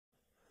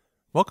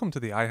Welcome to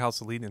the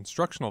iHouse Elite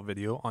instructional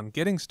video on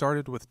getting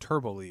started with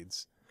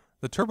TurboLeads.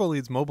 The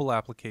TurboLeads mobile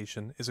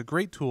application is a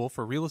great tool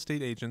for real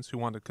estate agents who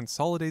want to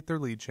consolidate their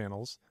lead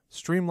channels,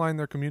 streamline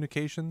their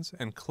communications,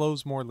 and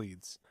close more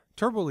leads.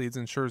 TurboLeads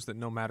ensures that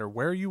no matter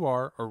where you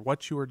are or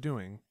what you are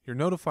doing, you're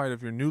notified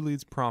of your new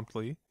leads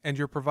promptly, and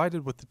you're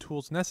provided with the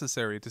tools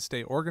necessary to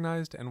stay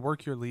organized and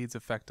work your leads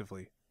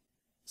effectively.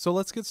 So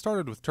let's get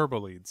started with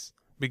TurboLeads.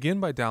 Begin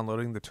by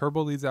downloading the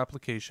TurboLeads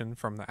application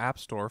from the App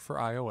Store for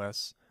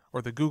iOS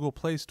or the Google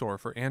Play Store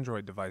for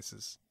Android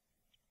devices.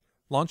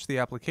 Launch the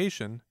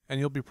application, and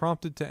you'll be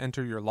prompted to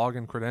enter your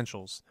login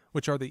credentials,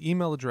 which are the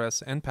email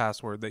address and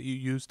password that you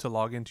use to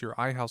log into your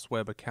iHouse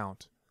web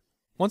account.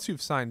 Once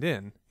you've signed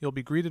in, you'll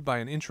be greeted by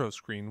an intro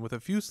screen with a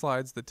few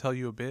slides that tell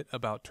you a bit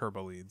about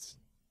TurboLeads.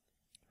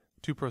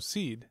 To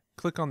proceed,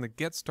 click on the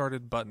Get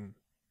Started button.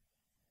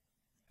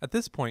 At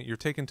this point, you're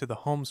taken to the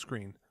home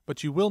screen,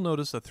 but you will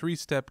notice a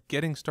three-step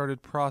Getting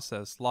Started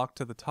process locked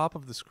to the top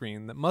of the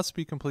screen that must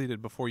be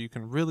completed before you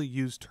can really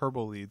use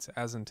TurboLeads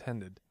as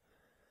intended.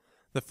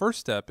 The first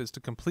step is to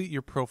complete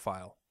your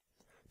profile.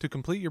 To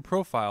complete your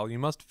profile, you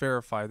must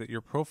verify that your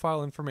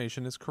profile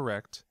information is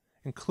correct,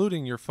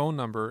 including your phone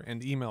number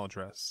and email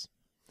address.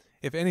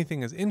 If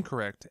anything is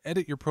incorrect,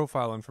 edit your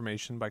profile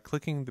information by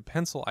clicking the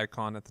pencil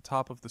icon at the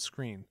top of the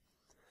screen.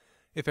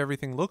 If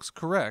everything looks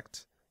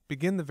correct,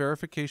 begin the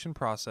verification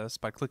process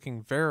by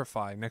clicking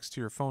Verify next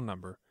to your phone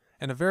number,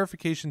 and a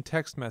verification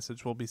text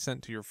message will be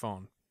sent to your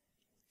phone.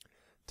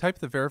 Type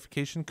the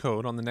verification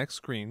code on the next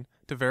screen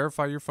to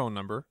verify your phone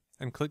number,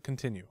 and click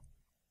Continue.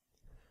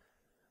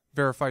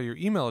 Verify your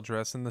email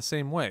address in the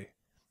same way.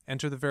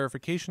 Enter the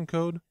verification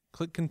code,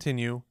 click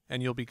Continue,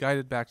 and you'll be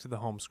guided back to the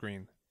home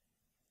screen.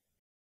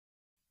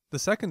 The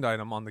second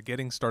item on the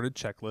Getting Started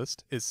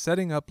checklist is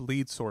setting up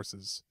lead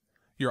sources.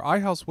 Your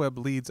iHouse web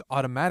leads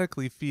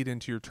automatically feed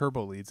into your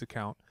TurboLeads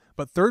account,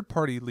 but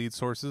third-party lead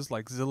sources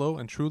like Zillow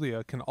and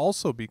Trulia can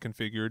also be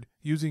configured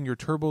using your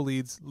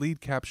TurboLeads lead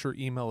capture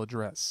email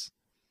address.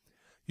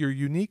 Your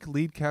unique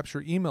lead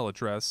capture email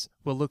address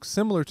will look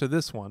similar to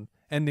this one,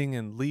 ending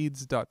in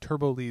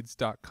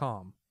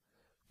leads.turboleads.com.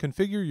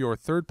 Configure your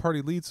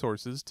third-party lead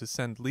sources to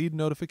send lead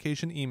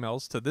notification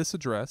emails to this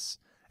address,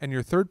 and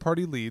your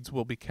third-party leads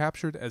will be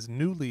captured as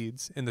new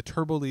leads in the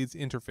TurboLeads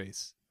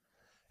interface.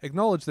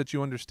 Acknowledge that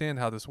you understand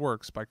how this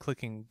works by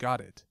clicking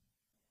Got It.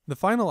 The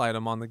final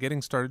item on the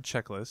Getting Started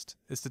checklist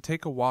is to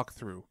take a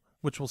walkthrough,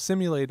 which will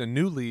simulate a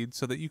new lead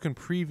so that you can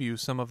preview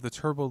some of the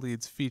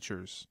TurboLeads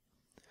features.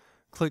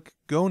 Click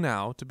Go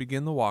Now to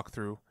begin the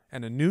walkthrough,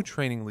 and a new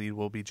training lead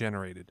will be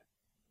generated.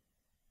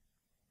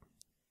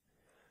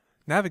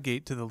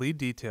 Navigate to the lead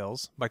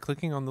details by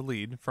clicking on the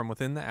lead from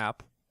within the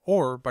app,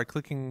 or by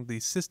clicking the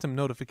system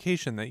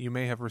notification that you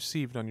may have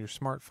received on your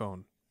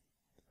smartphone.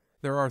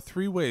 There are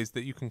three ways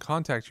that you can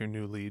contact your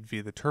new lead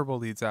via the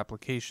TurboLeads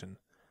application: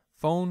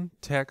 phone,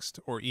 text,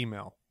 or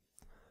email.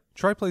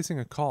 Try placing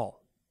a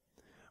call.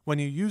 When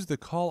you use the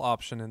call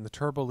option in the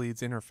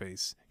TurboLeads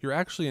interface, you're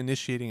actually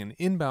initiating an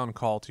inbound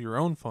call to your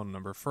own phone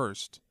number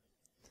first.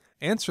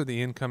 Answer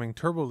the incoming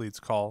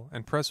TurboLeads call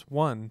and press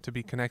 1 to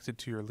be connected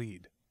to your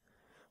lead.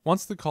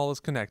 Once the call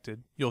is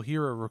connected, you'll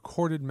hear a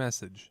recorded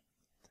message.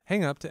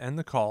 Hang up to end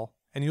the call,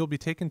 and you'll be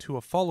taken to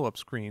a follow-up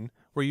screen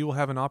where you will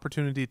have an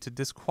opportunity to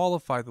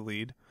disqualify the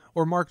lead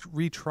or mark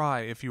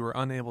retry if you were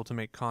unable to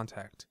make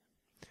contact.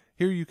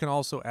 Here you can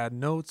also add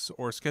notes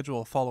or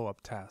schedule a follow-up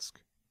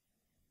task.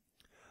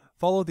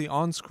 Follow the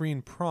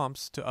on-screen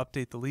prompts to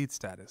update the lead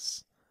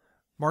status.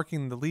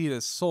 Marking the lead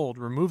as sold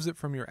removes it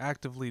from your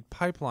active lead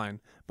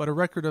pipeline, but a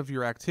record of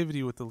your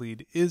activity with the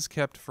lead is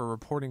kept for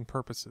reporting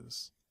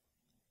purposes.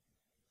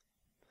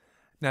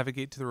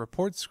 Navigate to the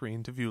Reports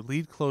screen to view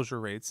lead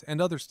closure rates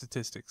and other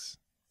statistics.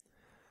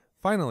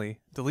 Finally,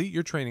 delete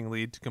your training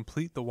lead to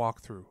complete the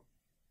walkthrough.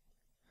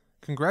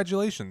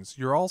 Congratulations,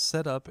 you're all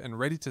set up and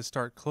ready to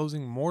start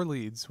closing more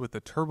leads with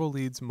the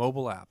TurboLeads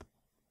mobile app.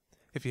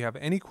 If you have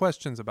any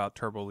questions about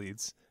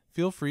TurboLeads,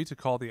 feel free to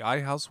call the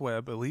iHouse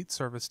Web Elite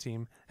Service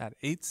Team at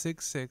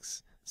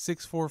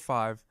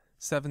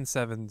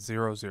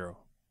 866-645-7700.